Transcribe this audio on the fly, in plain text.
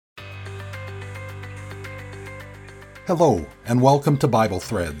Hello, and welcome to Bible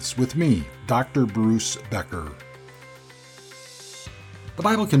Threads with me, Dr. Bruce Becker. The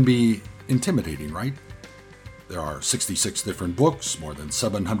Bible can be intimidating, right? There are 66 different books, more than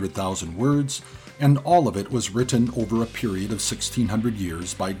 700,000 words, and all of it was written over a period of 1,600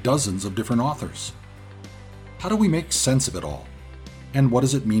 years by dozens of different authors. How do we make sense of it all? And what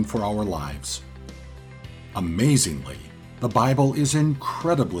does it mean for our lives? Amazingly, the Bible is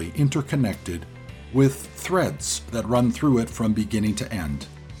incredibly interconnected with threads that run through it from beginning to end.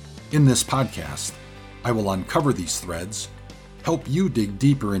 In this podcast, I will uncover these threads, help you dig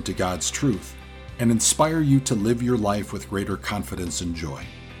deeper into God's truth, and inspire you to live your life with greater confidence and joy.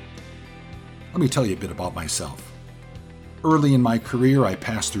 Let me tell you a bit about myself. Early in my career, I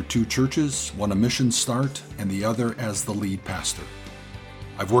pastored 2 churches, one a mission start and the other as the lead pastor.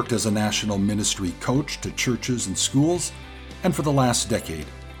 I've worked as a national ministry coach to churches and schools, and for the last decade,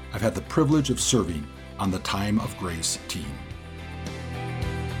 I've had the privilege of serving on the Time of Grace team.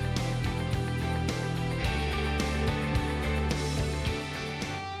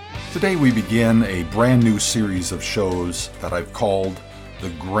 Today we begin a brand new series of shows that I've called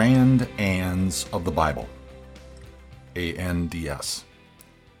the Grand Ands of the Bible, ANDS.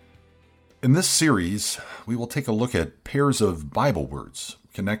 In this series, we will take a look at pairs of Bible words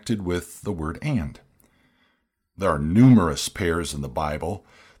connected with the word and. There are numerous pairs in the Bible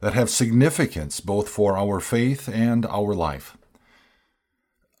that have significance both for our faith and our life.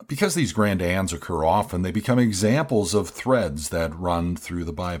 Because these grand ands occur often, they become examples of threads that run through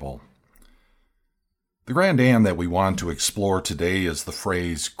the Bible. The grand and that we want to explore today is the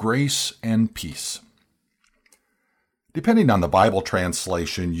phrase grace and peace. Depending on the Bible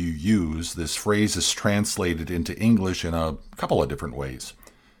translation you use, this phrase is translated into English in a couple of different ways.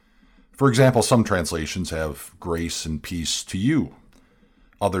 For example, some translations have grace and peace to you.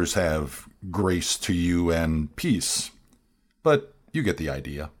 Others have grace to you and peace. But you get the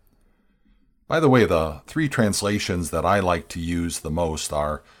idea. By the way, the 3 translations that I like to use the most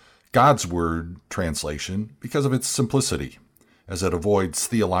are God's Word translation because of its simplicity, as it avoids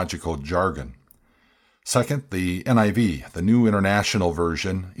theological jargon. Second, the NIV, the New International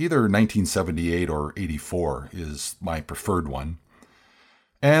Version, either 1978 or 84 is my preferred one.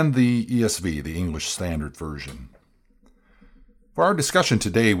 And the ESV, the English Standard Version. For our discussion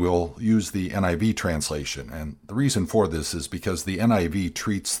today, we'll use the NIV translation, and the reason for this is because the NIV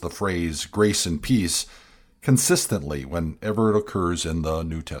treats the phrase grace and peace consistently whenever it occurs in the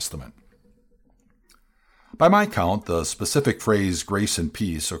New Testament. By my count, the specific phrase grace and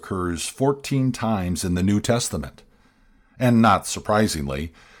peace occurs 14 times in the New Testament. And not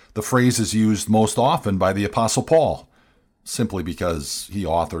surprisingly, the phrase is used most often by the Apostle Paul, simply because he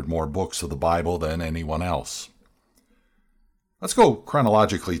authored more books of the Bible than anyone else. Let's go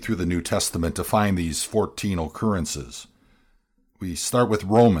chronologically through the New Testament to find these 14 occurrences. We start with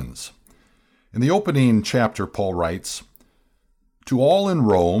Romans. In the opening chapter, Paul writes, "To all in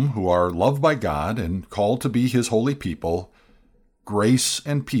Rome who are loved by God and called to be his holy people, grace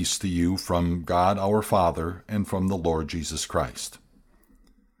and peace to you from God our Father and from the Lord Jesus Christ."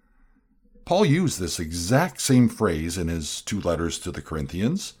 Paul used this exact same phrase in his 2 letters to the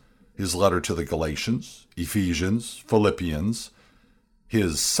Corinthians, his letter to the Galatians, Ephesians, Philippians,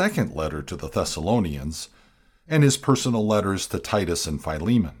 his 2nd letter to the Thessalonians, and his personal letters to Titus and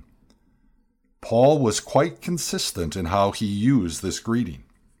Philemon. Paul was quite consistent in how he used this greeting.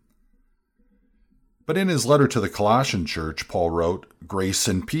 But in his letter to the Colossian church, Paul wrote, "Grace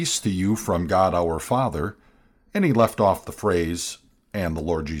and peace to you from God our Father," and he left off the phrase, "and the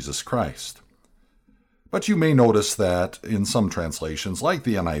Lord Jesus Christ." But you may notice that in some translations, like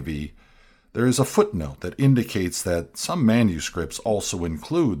the NIV, there is a footnote that indicates that some manuscripts also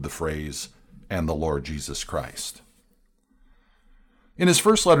include the phrase, "and the Lord Jesus Christ." In his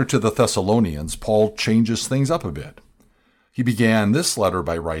first letter to the Thessalonians, Paul changes things up a bit. He began this letter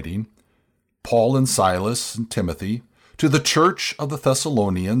by writing, "Paul and Silas and Timothy, to the church of the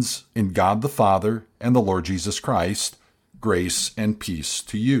Thessalonians in God the Father and the Lord Jesus Christ, grace and peace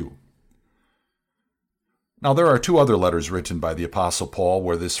to you." Now, there are 2 other letters written by the Apostle Paul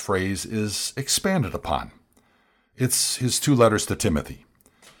where this phrase is expanded upon. It's his 2 letters to Timothy.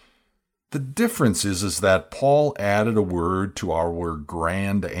 The difference is that Paul added a word to our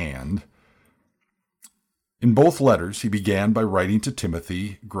grand and. In both letters, he began by writing to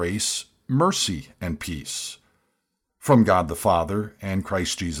Timothy, grace, mercy, and peace from God the Father and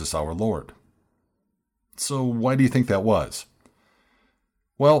Christ Jesus our Lord. So why do you think that was?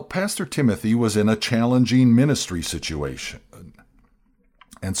 Well, Pastor Timothy was in a challenging ministry situation.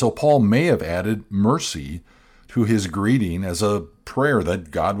 And so Paul may have added mercy to his greeting as a prayer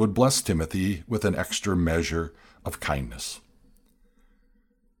that God would bless Timothy with an extra measure of kindness.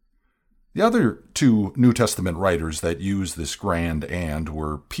 The other two New Testament writers that used this grand "and"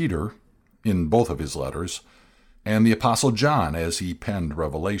 were Peter, in both of his letters, and the Apostle John as he penned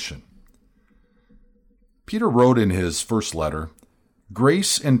Revelation. Peter wrote in his first letter,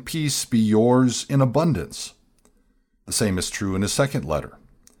 "Grace and peace be yours in abundance." The same is true in his second letter.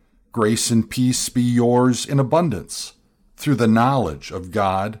 "Grace and peace be yours in abundance, through the knowledge of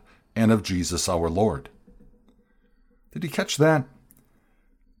God and of Jesus our Lord." Did you catch that?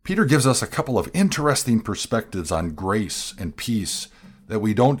 Peter gives us a couple of interesting perspectives on grace and peace that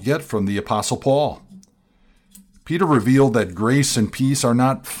we don't get from the Apostle Paul. Peter revealed that grace and peace are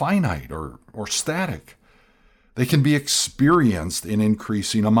not finite or static. They can be experienced in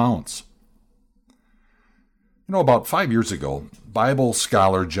increasing amounts. About 5 years ago, Bible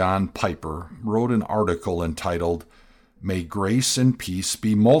scholar John Piper wrote an article entitled, "May Grace and Peace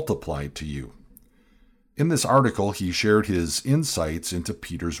Be Multiplied to You." In this article, he shared his insights into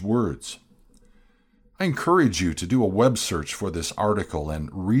Peter's words. I encourage you to do a web search for this article and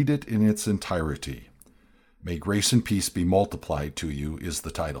read it in its entirety. "May Grace and Peace Be Multiplied to You" is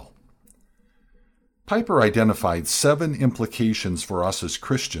the title. Piper identified 7 implications for us as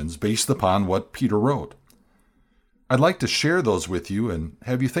Christians based upon what Peter wrote. I'd like to share those with you and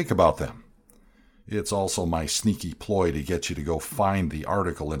have you think about them. It's also my sneaky ploy to get you to go find the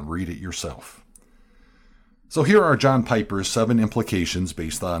article and read it yourself. So here are John Piper's 7 implications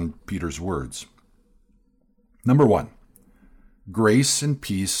based on Peter's words. Number 1, grace and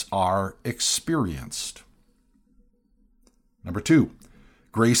peace are experienced. Number 2,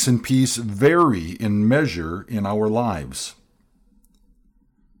 grace and peace vary in measure in our lives.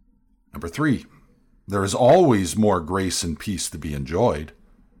 Number 3, there is always more grace and peace to be enjoyed.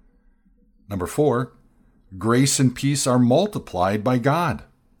 Number 4, grace and peace are multiplied by God.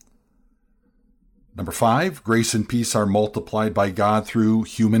 Number 5, grace and peace are multiplied by God through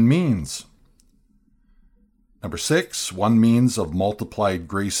human means. Number 6, one means of multiplied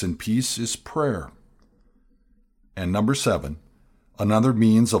grace and peace is prayer. And number 7, another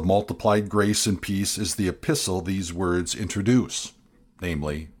means of multiplied grace and peace is the epistle these words introduce,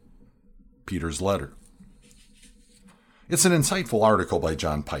 namely, Peter's letter. It's an insightful article by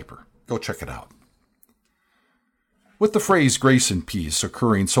John Piper. Go check it out. With the phrase grace and peace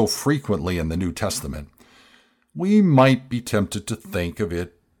occurring so frequently in the New Testament, we might be tempted to think of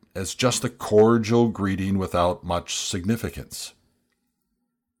it as just a cordial greeting without much significance.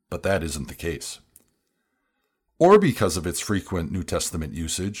 But that isn't the case. Or because of its frequent New Testament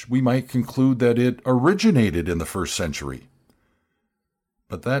usage, we might conclude that it originated in the first century.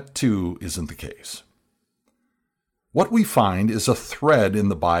 But that too isn't the case. What we find is a thread in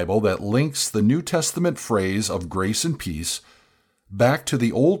the Bible that links the New Testament phrase of grace and peace back to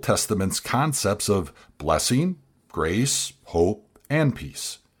the Old Testament's concepts of blessing, grace, hope, and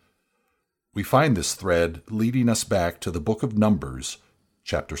peace. We find this thread leading us back to the book of Numbers,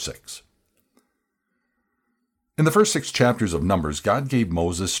 chapter 6. In the first 6 chapters of Numbers, God gave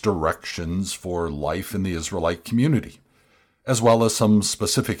Moses directions for life in the Israelite community, as well as some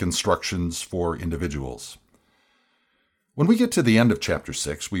specific instructions for individuals. When we get to the end of chapter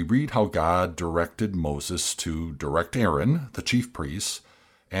 6, we read how God directed Moses to direct Aaron, the chief priest,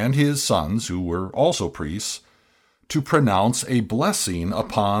 and his sons, who were also priests, to pronounce a blessing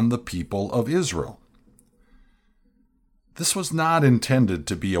upon the people of Israel. This was not intended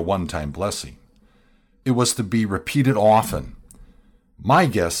to be a one-time blessing. It was to be repeated often. My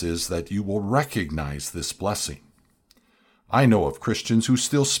guess is that you will recognize this blessing. I know of Christians who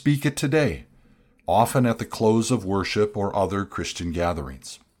still speak it today, often at the close of worship or other Christian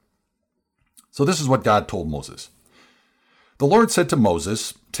gatherings. So this is what God told Moses. The Lord said to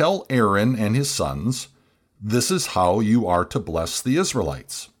Moses, "Tell Aaron and his sons, this is how you are to bless the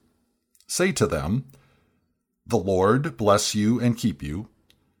Israelites. Say to them, the Lord bless you and keep you.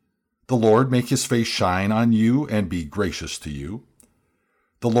 The Lord make his face shine on you and be gracious to you.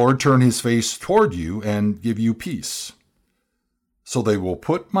 The Lord turn his face toward you and give you peace. So they will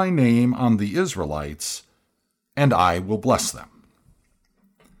put my name on the Israelites, and I will bless them."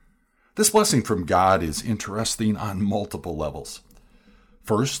 This blessing from God is interesting on multiple levels.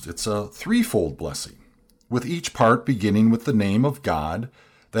 First, it's a threefold blessing, with each part beginning with the name of God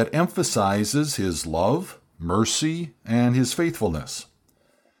that emphasizes his love, mercy, and his faithfulness.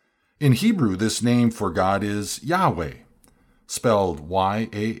 In Hebrew, this name for God is Yahweh, spelled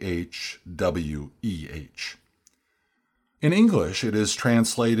Yahweh. In English, it is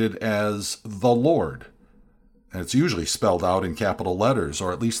translated as the Lord, and it's usually spelled out in capital letters,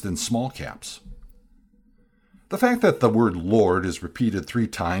 or at least in small caps. The fact that the word Lord is repeated 3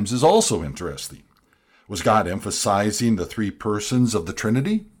 times is also interesting. Was God emphasizing the 3 persons of the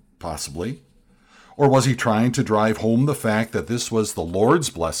Trinity? Possibly. Or was he trying to drive home the fact that this was the Lord's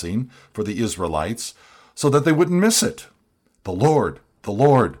blessing for the Israelites so that they wouldn't miss it? The Lord, the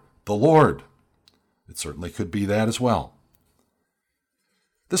Lord, the Lord. It certainly could be that as well.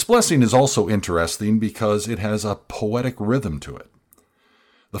 This blessing is also interesting because it has a poetic rhythm to it.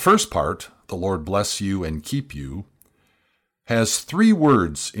 The first part, the Lord bless you and keep you, has 3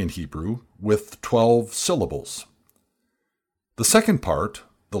 words in Hebrew with 12 syllables. The second part,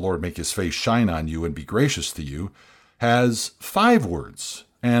 the Lord make his face shine on you and be gracious to you, has 5 words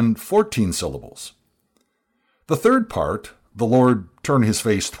and 14 syllables. The third part, the Lord turn his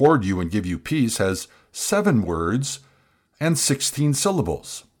face toward you and give you peace, has 7 words and 16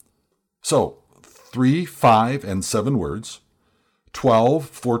 syllables. So, 3, 5, and 7 words, 12,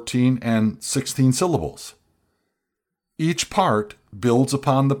 14, and 16 syllables. Each part builds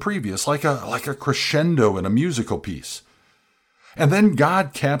upon the previous, like a crescendo in a musical piece. And then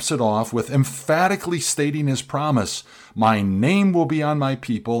God caps it off with emphatically stating his promise, "My name will be on my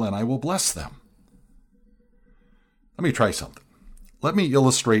people, and I will bless them." Let me try something. Let me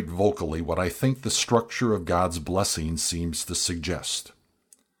illustrate vocally what I think the structure of God's blessing seems to suggest.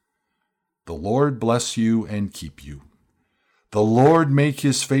 The Lord bless you and keep you. The Lord make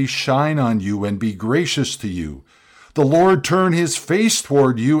his face shine on you and be gracious to you. The Lord turn his face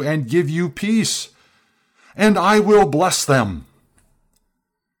toward you and give you peace. And I will bless them.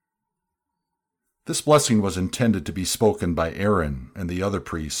 This blessing was intended to be spoken by Aaron and the other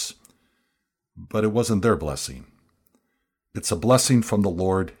priests, but it wasn't their blessing. It's a blessing from the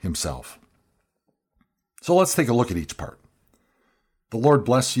Lord himself. So let's take a look at each part. The Lord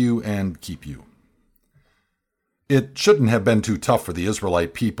bless you and keep you. It shouldn't have been too tough for the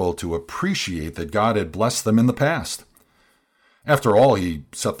Israelite people to appreciate that God had blessed them in the past. After all, he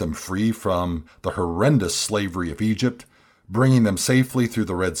set them free from the horrendous slavery of Egypt, bringing them safely through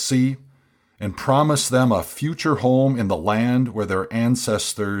the Red Sea, and promised them a future home in the land where their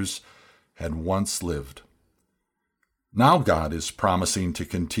ancestors had once lived. Now God is promising to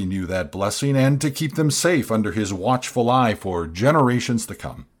continue that blessing and to keep them safe under his watchful eye for generations to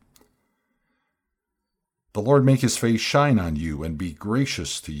come. The Lord make his face shine on you and be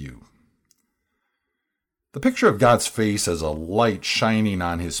gracious to you. The picture of God's face as a light shining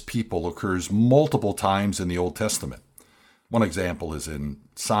on his people occurs multiple times in the Old Testament. One example is in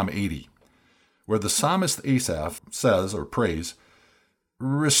Psalm 80, where the psalmist Asaph says or prays,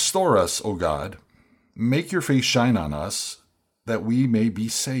 "Restore us, O God. Make your face shine on us, that we may be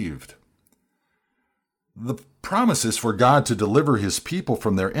saved." The promise is for God to deliver his people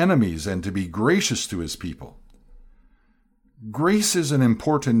from their enemies and to be gracious to his people. Grace is an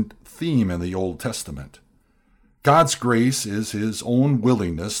important theme in the Old Testament. God's grace is his own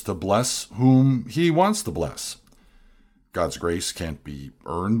willingness to bless whom he wants to bless. God's grace can't be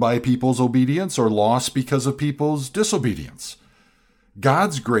earned by people's obedience or lost because of people's disobedience.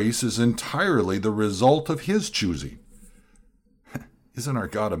 God's grace is entirely the result of his choosing. Isn't our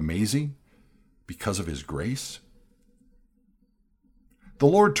God amazing because of his grace? The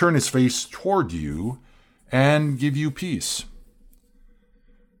Lord turn his face toward you and give you peace.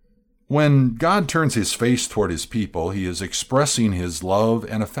 When God turns his face toward his people, he is expressing his love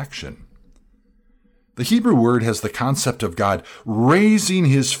and affection. The Hebrew word has the concept of God raising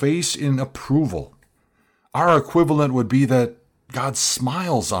his face in approval. Our equivalent would be that God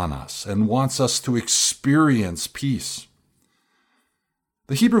smiles on us and wants us to experience peace.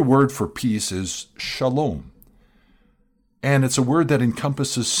 The Hebrew word for peace is shalom, and it's a word that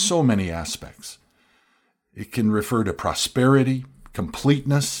encompasses so many aspects. It can refer to prosperity,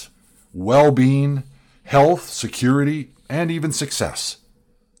 completeness, well-being, health, security, and even success.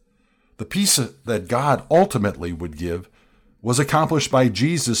 The peace that God ultimately would give was accomplished by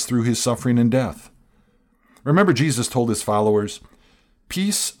Jesus through his suffering and death. Remember, Jesus told his followers,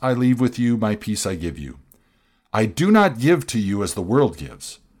 "Peace I leave with you, my peace I give you. I do not give to you as the world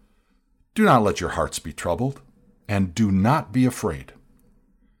gives. Do not let your hearts be troubled, and do not be afraid."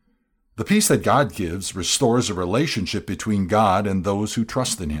 The peace that God gives restores a relationship between God and those who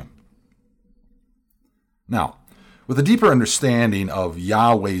trust in him. Now, with a deeper understanding of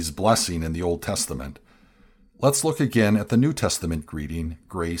Yahweh's blessing in the Old Testament, let's look again at the New Testament greeting,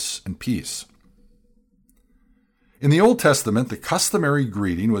 grace and peace. In the Old Testament, the customary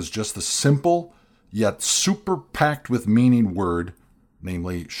greeting was just a simple, yet super-packed with meaning word,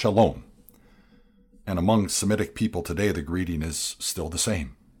 namely shalom. And among Semitic people today, the greeting is still the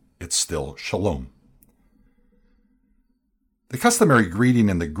same. It's still shalom. The customary greeting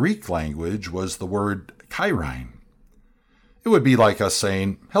in the Greek language was the word chairein. It would be like us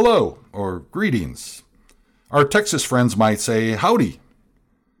saying hello or greetings. Our Texas friends might say howdy,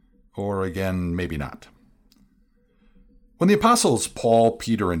 or again, maybe not. When the apostles Paul,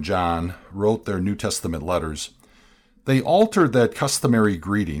 Peter, and John wrote their New Testament letters, they altered that customary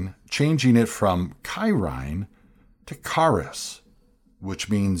greeting, changing it from chairein to charis, which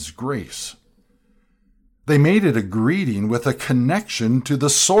means grace. They made it a greeting with a connection to the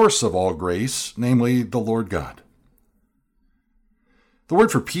source of all grace, namely the Lord God. The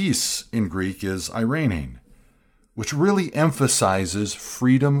word for peace in Greek is eirene, which really emphasizes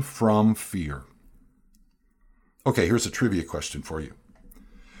freedom from fear. Okay, here's a trivia question for you.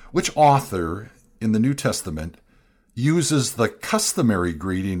 Which author in the New Testament uses the customary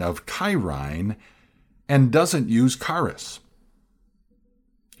greeting of chairein and doesn't use charis?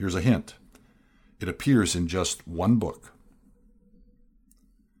 Here's a hint. It appears in just one book.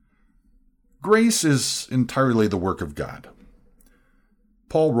 Grace is entirely the work of God.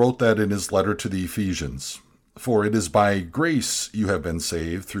 Paul wrote that in his letter to the Ephesians. For it is by grace you have been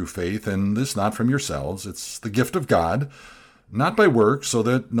saved through faith, and this not from yourselves. It's the gift of God, not by works, so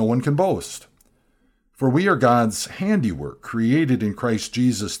that no one can boast. For we are God's handiwork, created in Christ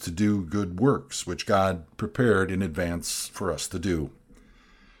Jesus to do good works, which God prepared in advance for us to do.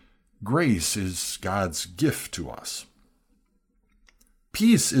 Grace is God's gift to us.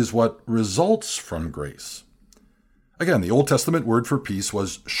 Peace is what results from grace. Again, the Old Testament word for peace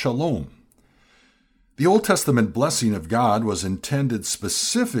was shalom. The Old Testament blessing of God was intended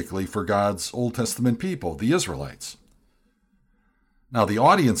specifically for God's Old Testament people, the Israelites. Now, the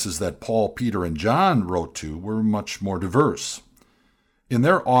audiences that Paul, Peter, and John wrote to were much more diverse. In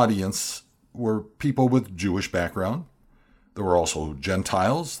their audience were people with Jewish background. There were also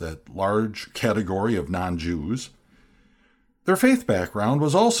Gentiles, that large category of non-Jews. Their faith background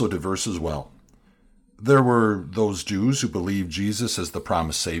was also diverse as well. There were those Jews who believed Jesus as the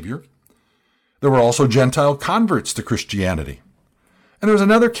promised Savior. There were also Gentile converts to Christianity. And there was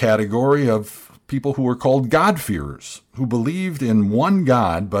another category of people who were called God-fearers, who believed in one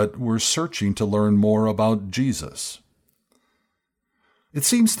God but were searching to learn more about Jesus. It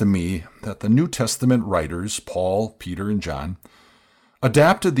seems to me that the New Testament writers, Paul, Peter, and John,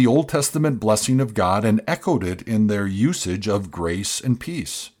 adapted the Old Testament blessing of God and echoed it in their usage of grace and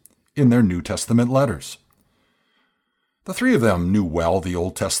peace in their New Testament letters. The three of them knew well the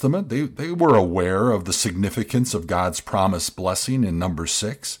Old Testament. They were aware of the significance of God's promised blessing in Numbers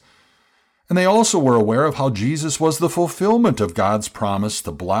 6. And they also were aware of how Jesus was the fulfillment of God's promise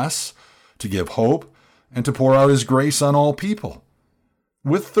to bless, to give hope, and to pour out his grace on all people,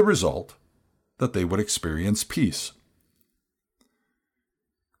 with the result that they would experience peace.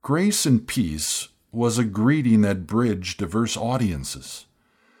 Grace and peace was a greeting that bridged diverse audiences.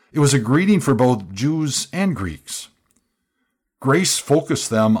 It was a greeting for both Jews and Greeks. Grace focused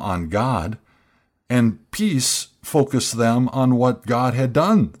them on God, and peace focused them on what God had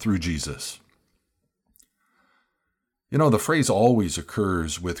done through Jesus. You know, the phrase always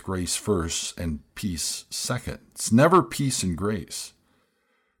occurs with grace first and peace second. It's never peace and grace.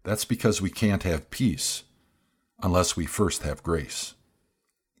 That's because we can't have peace unless we first have grace.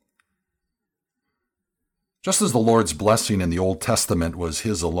 Just as the Lord's blessing in the Old Testament was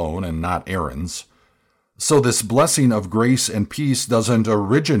his alone and not Aaron's, so this blessing of grace and peace doesn't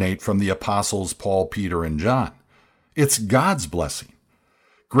originate from the apostles Paul, Peter, and John. It's God's blessing.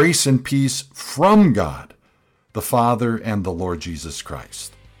 Grace and peace from God, the Father and the Lord Jesus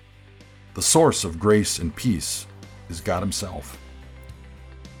Christ. The source of grace and peace is God himself.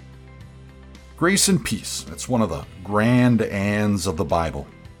 Grace and peace, that's one of the grand ands of the Bible.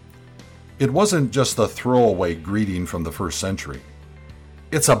 It wasn't just a throwaway greeting from the first century.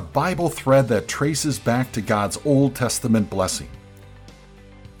 It's a Bible thread that traces back to God's Old Testament blessing.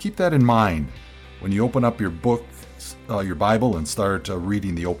 Keep that in mind when you open up your book, your Bible, and start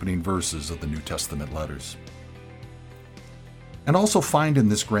reading the opening verses of the New Testament letters. And also find in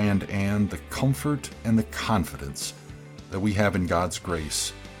this grand and the comfort and the confidence that we have in God's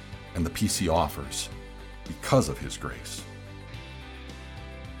grace and the peace he offers because of his grace.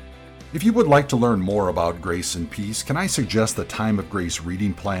 If you would like to learn more about grace and peace, can I suggest the Time of Grace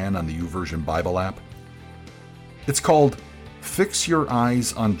reading plan on the YouVersion Bible app? It's called Fix Your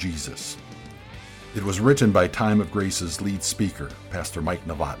Eyes on Jesus. It was written by Time of Grace's lead speaker, Pastor Mike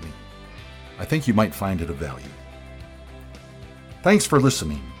Novotny. I think you might find it of value. Thanks for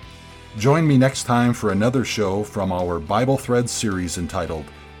listening. Join me next time for another show from our Bible Threads series entitled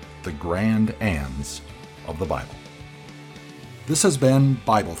The Grand Ands of the Bible. This has been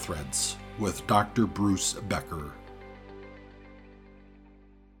Bible Threads with Dr. Bruce Becker.